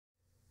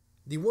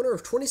The winter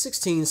of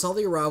 2016 saw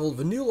the arrival of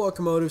a new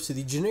locomotive to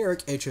the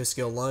generic HO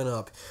scale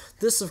lineup.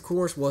 This, of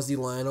course, was the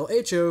Lionel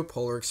HO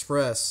Polar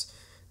Express.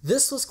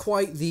 This was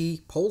quite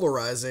the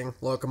polarizing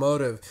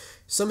locomotive.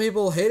 Some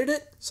people hated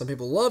it, some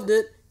people loved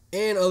it,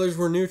 and others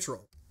were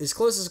neutral. Its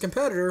closest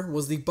competitor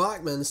was the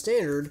Bachmann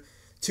standard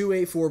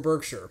 284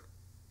 Berkshire.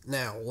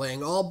 Now,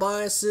 laying all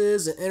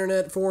biases and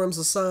internet forums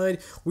aside,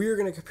 we are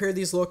going to compare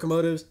these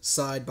locomotives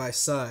side by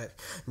side.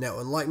 Now,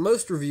 unlike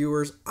most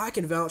reviewers, I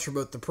can vouch for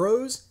both the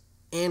pros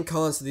and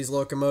cons to these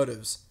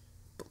locomotives.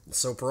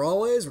 So for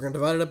always, we're going to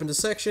divide it up into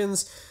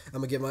sections. I'm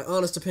going to give my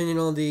honest opinion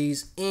on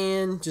these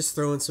and just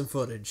throw in some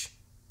footage.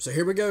 So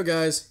here we go,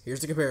 guys.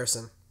 Here's the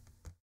comparison.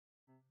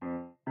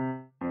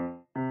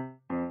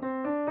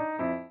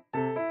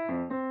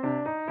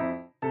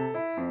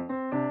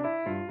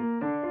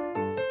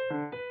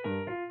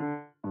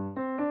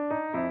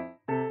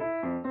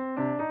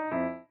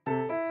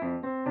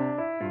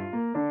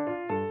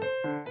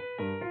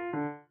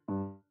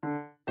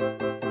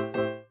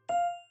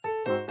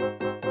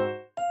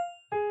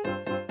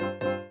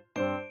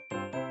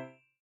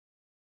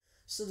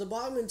 So the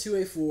Bachmann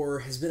 284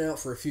 has been out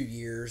for a few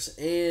years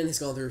and has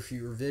gone through a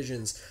few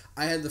revisions.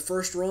 I had the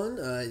first run.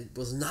 It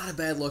was not a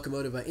bad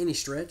locomotive by any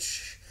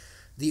stretch.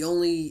 The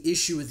only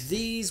issue with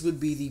these would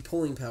be the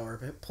pulling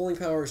power. Pulling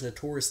power is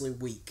notoriously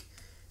weak.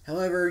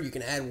 However, you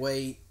can add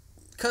weight,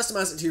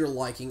 customize it to your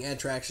liking, add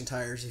traction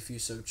tires if you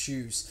so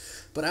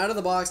choose. But out of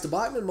the box, the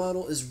Bachmann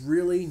model is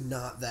really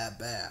not that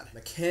bad.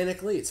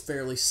 Mechanically, it's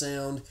fairly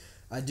sound.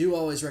 I do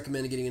always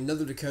recommend getting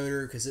another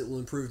decoder because it will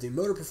improve the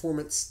motor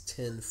performance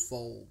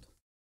tenfold.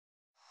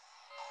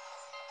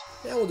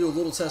 Now we'll do a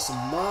little test of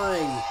my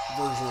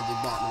version of the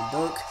Bachmann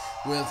Berk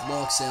with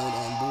lock sound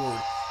on board.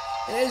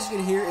 And as you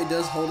can hear, it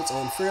does hold its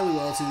own fairly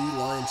well to the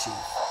Lion Chief.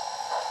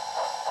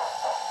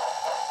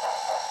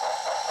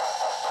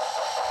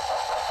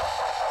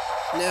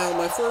 Now,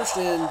 my first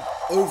and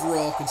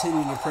overall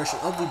continuing impression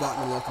of the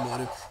Bachmann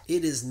locomotive,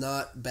 it is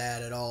not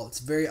bad at all. It's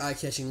a very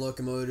eye-catching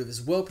locomotive,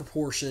 it's well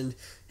proportioned,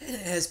 and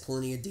it has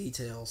plenty of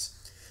details.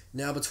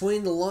 Now,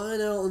 between the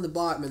Lionel and the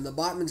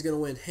Bachmann's going to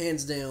win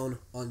hands down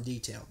on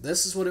detail.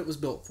 This is what it was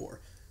built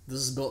for. This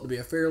is built to be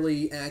a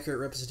fairly accurate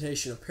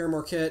representation of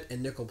Paramarquette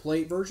and nickel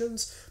plate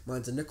versions.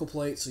 Mine's a nickel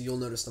plate, so you'll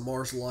notice the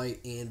Mars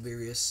light and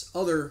various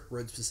other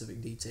road-specific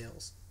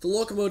details. The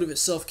locomotive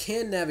itself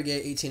can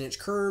navigate 18-inch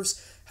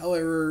curves.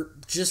 However,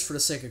 just for the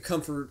sake of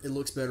comfort, it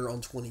looks better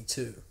on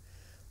 22.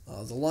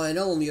 The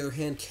Lionel, on the other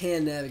hand,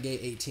 can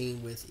navigate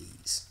 18 with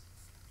ease.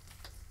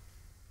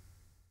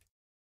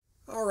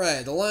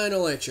 Alright, the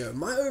Lionel HO.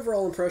 My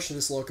overall impression of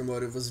this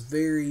locomotive was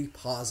very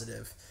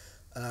positive.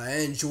 I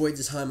enjoyed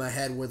the time I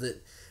had with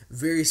it.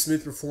 Very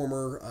smooth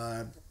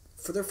performer.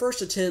 For their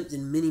first attempt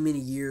in many, many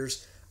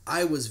years,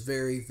 I was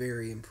very,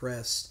 very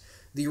impressed.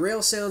 The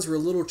rail sounds were a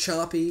little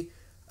choppy.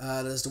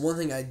 That's the one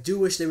thing I do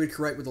wish they would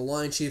correct with the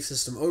Lion Chief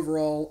system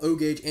overall,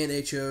 O-Gauge and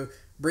HO.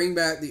 Bring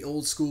back the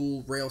old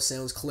school rail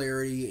sounds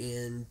clarity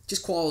and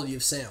just quality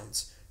of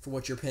sounds for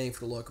what you're paying for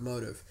the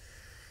locomotive.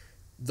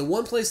 The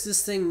one place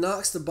this thing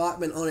knocks the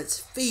Bachmann on its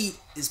feet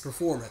is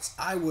performance.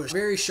 I was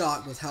very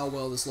shocked with how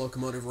well this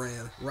locomotive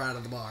ran right out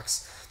of the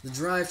box. The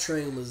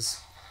drivetrain was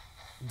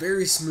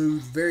very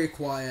smooth, very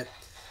quiet.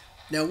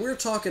 Now, we're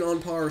talking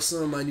on par with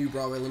some of my new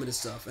Broadway Limited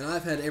stuff, and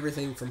I've had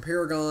everything from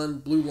Paragon,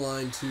 Blue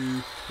Line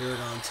to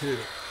Paragon 2.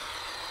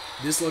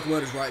 This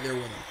locomotive's right there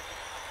with them.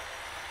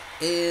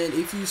 And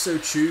if you so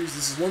choose,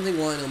 this is one thing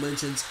Lionel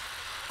mentions.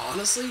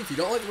 Honestly, if you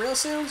don't like the rail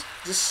sounds,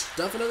 just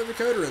stuff another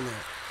decoder in there.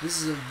 This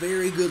is a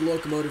very good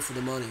locomotive for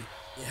the money.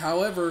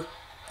 However,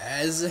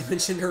 as I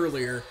mentioned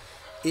earlier,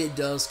 it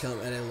does come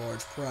at a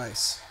large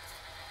price.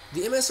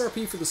 The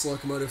MSRP for this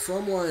locomotive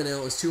from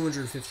Lionel is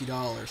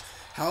 $250.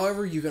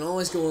 However, you can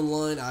always go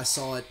online. I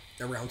saw it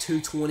around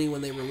 $220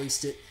 when they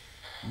released it.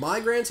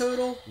 My grand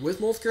total, with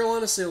North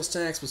Carolina sales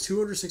tax, was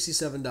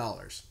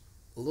 $267.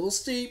 A little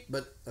steep,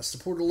 but I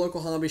supported a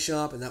local hobby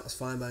shop, and that was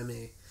fine by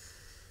me.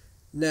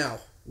 Now,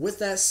 with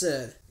that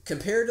said,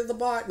 compared to the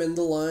Bachmann,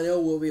 the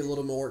Lionel will be a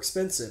little more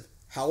expensive.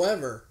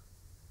 However,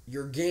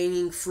 you're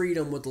gaining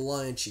freedom with the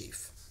Lion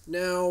Chief.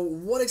 Now,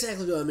 what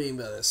exactly do I mean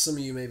by this? Some of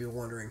you may be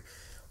wondering.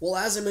 Well,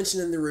 as I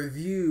mentioned in the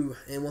review,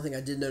 and one thing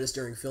I did notice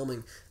during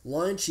filming,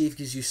 Lion Chief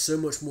gives you so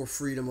much more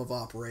freedom of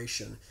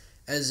operation.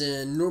 As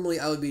in, normally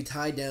I would be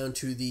tied down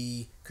to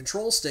the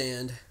control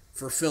stand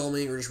for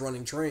filming or just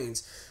running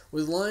trains.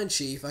 With Lion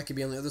Chief, I could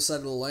be on the other side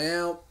of the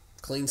layout,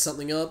 clean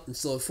something up, and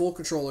still have full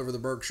control over the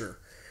Berkshire.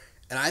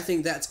 And I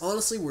think that's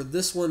honestly where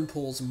this one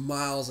pulls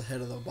miles ahead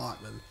of the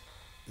Bachmann.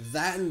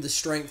 That and the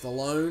strength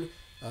alone.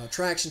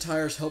 Traction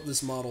tires help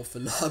this model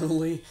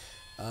phenomenally.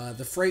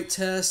 The freight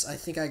test, I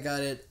think I got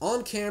it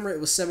on camera.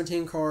 It was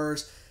 17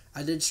 cars.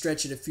 I did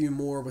stretch it a few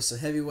more with some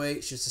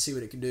heavyweights just to see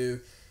what it could do.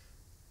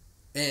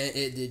 And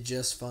it did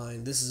just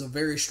fine. This is a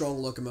very strong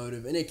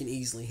locomotive, and it can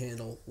easily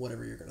handle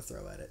whatever you're going to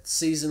throw at it.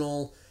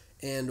 Seasonal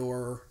and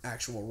or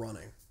actual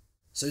running.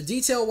 So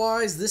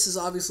detail-wise, this is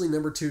obviously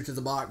number 2 to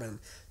the Bachmann.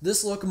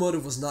 This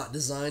locomotive was not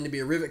designed to be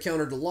a rivet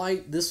counter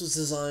delight. This was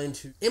designed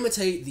to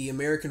imitate the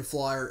American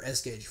Flyer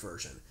S-Gauge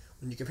version,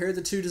 When you compare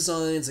the two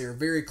designs, they are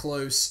very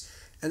close,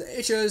 and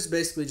the HO is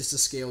basically just a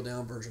scaled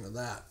down version of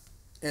that.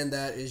 And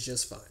that is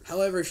just fine.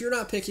 However, if you're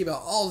not picky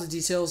about all the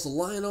details, the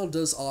Lionel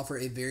does offer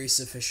a very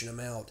sufficient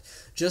amount.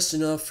 Just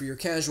enough for your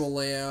casual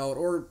layout,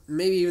 or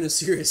maybe even a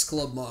serious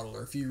club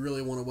modeler if you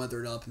really want to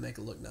weather it up and make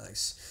it look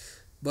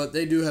nice. But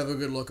they do have a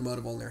good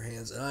locomotive on their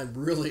hands, and I'm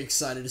really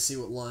excited to see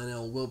what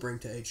Lionel will bring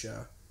to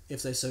HO,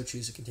 if they so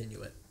choose to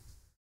continue it.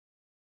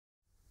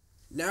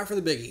 Now for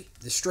the biggie,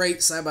 the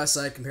straight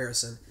side-by-side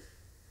comparison.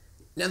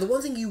 Now the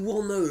one thing you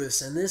will notice,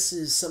 and this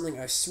is something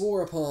I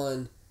swore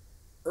upon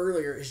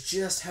earlier, is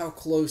just how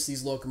close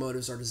these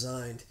locomotives are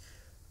designed.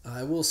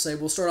 I will say,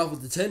 we'll start off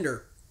with the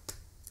tender.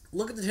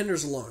 Look at the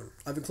tenders alone.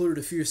 I've included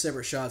a few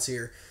separate shots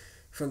here.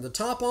 From the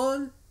top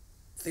on,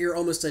 they are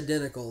almost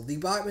identical. The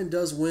Bachmann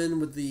does win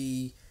with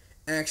the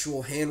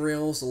actual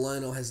handrails. The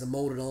Lionel has them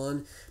molded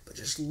on. But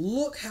just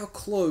look how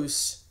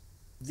close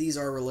these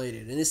are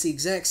related. And it's the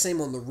exact same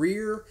on the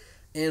rear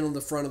and on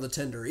the front of the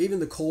tender. Even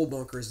the coal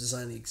bunker is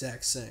designed the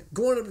exact same.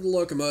 Going up to the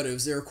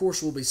locomotives, there of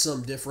course will be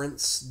some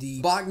difference.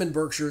 The Bachmann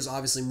Berkshire is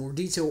obviously more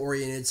detail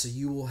oriented, so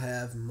you will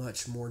have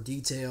much more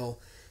detail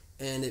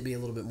and it'd be a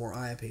little bit more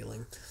eye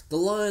appealing. The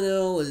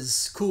Lionel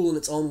is cool in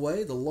its own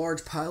way. The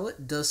large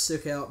pilot does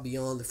stick out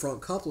beyond the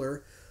front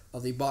coupler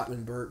of the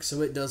Bachmann Berk,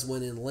 so it does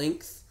win in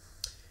length.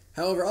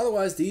 However,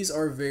 otherwise these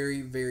are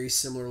very, very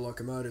similar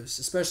locomotives,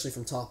 especially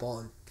from top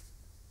on.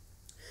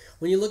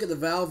 When you look at the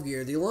valve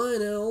gear, the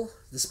Lionel,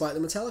 despite the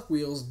metallic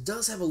wheels,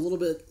 does have a little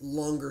bit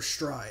longer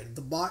stride.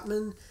 The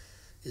Bachmann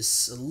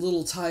is a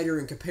little tighter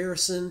in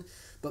comparison,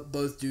 but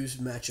both do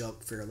match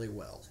up fairly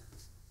well.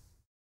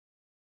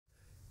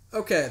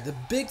 Okay, the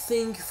big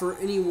thing for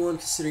anyone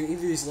considering either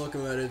of these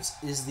locomotives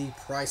is the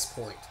price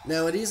point.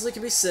 Now, it easily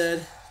can be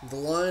said, the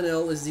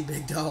Lionel is the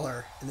big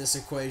dollar in this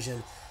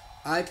equation.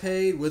 I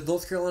paid, with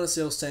North Carolina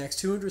sales tax,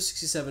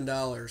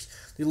 $267.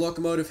 The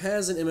locomotive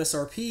has an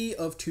MSRP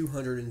of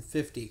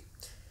 $250.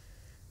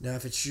 Now,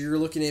 if you're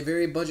looking at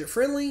very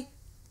budget-friendly,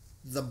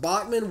 the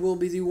Bachmann will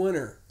be the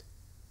winner.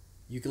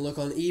 You can look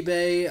on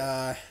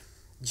eBay.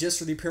 Just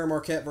for the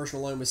Paramarquette version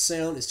alone with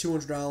sound is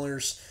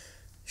 $200.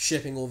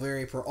 Shipping will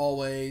vary per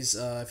always.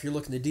 If you're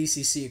looking to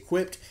DCC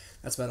equipped,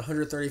 that's about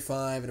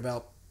 $135 and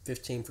about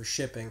 $15 for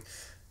shipping.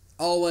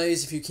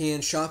 Always, if you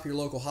can, shop your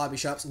local hobby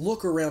shops.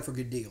 Look around for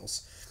good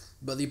deals.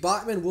 But the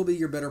Bachmann will be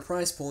your better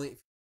price point.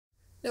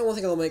 Now, one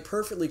thing I'll make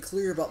perfectly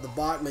clear about the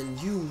Bachmann,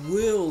 you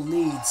will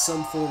need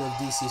some form of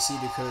DCC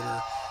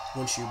decoder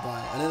once you buy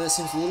it. I know that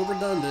seems a little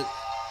redundant,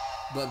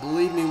 but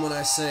believe me when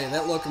I say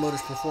that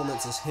locomotive's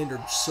performance is hindered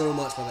so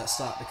much by that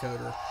stock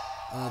decoder.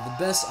 The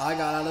best I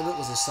got out of it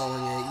was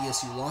installing a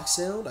ESU lock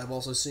sound. I've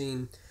also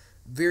seen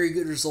very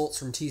good results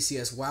from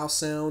TCS Wow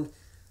Sound.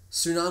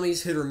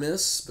 Tsunami's hit or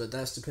miss, but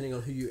that's depending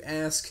on who you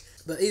ask.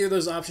 But either of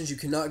those options, you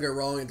cannot go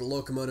wrong, and the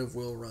locomotive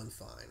will run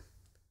fine.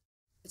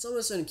 It's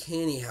almost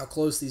uncanny how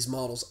close these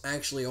models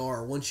actually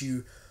are once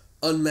you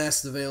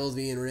unmask the veil of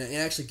the internet and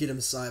actually get them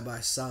side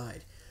by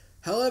side.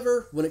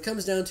 However, when it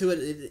comes down to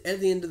it, at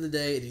the end of the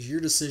day, it is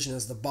your decision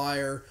as the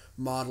buyer,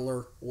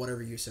 modeler,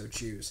 whatever you so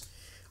choose.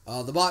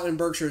 The Bachmann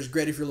Berkshire is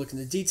great if you're looking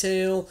to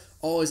detail,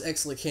 always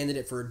excellent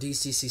candidate for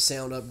DCC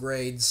sound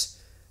upgrades.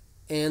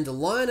 And the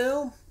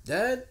Lionel,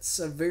 that's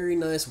a very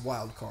nice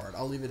wild card.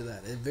 I'll leave it at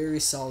that. A very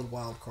solid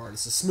wild card.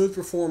 It's a smooth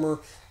performer.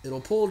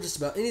 It'll pull just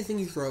about anything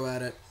you throw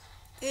at it.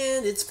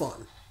 And it's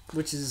fun,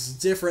 which is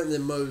different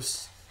than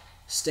most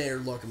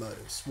standard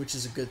locomotives, which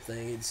is a good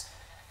thing.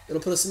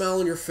 It'll put a smile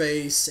on your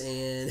face,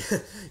 and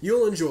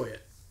you'll enjoy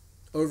it.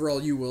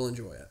 Overall, you will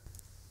enjoy it.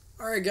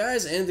 Alright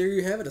guys, and there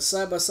you have it, a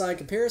side-by-side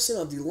comparison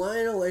of the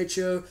Lionel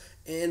HO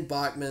and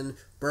Bachmann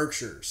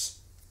Berkshires.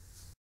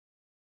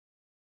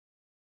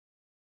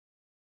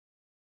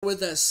 With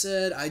that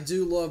said, I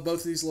do love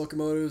both of these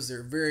locomotives.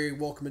 They're very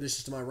welcome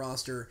additions to my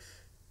roster,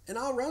 and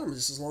I'll run them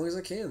just as long as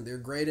I can. They're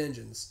great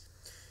engines.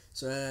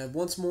 So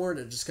once more,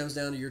 it just comes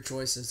down to your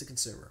choice as the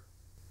consumer.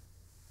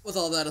 With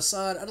all that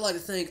aside, I'd like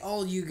to thank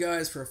all you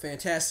guys for a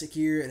fantastic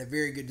year and a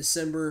very good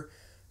December.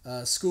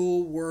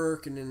 School,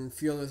 work, and then a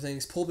few other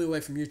things pulled me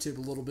away from YouTube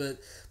a little bit,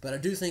 but I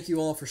do thank you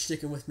all for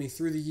sticking with me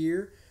through the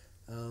year.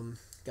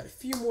 Got a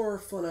few more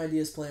fun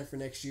ideas planned for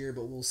next year,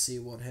 but we'll see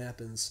what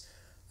happens.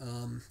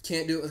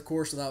 Can't do it, of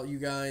course, without you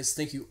guys.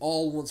 Thank you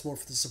all once more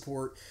for the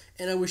support,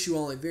 and I wish you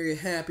all a very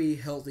happy,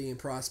 healthy, and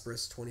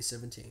prosperous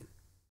 2017.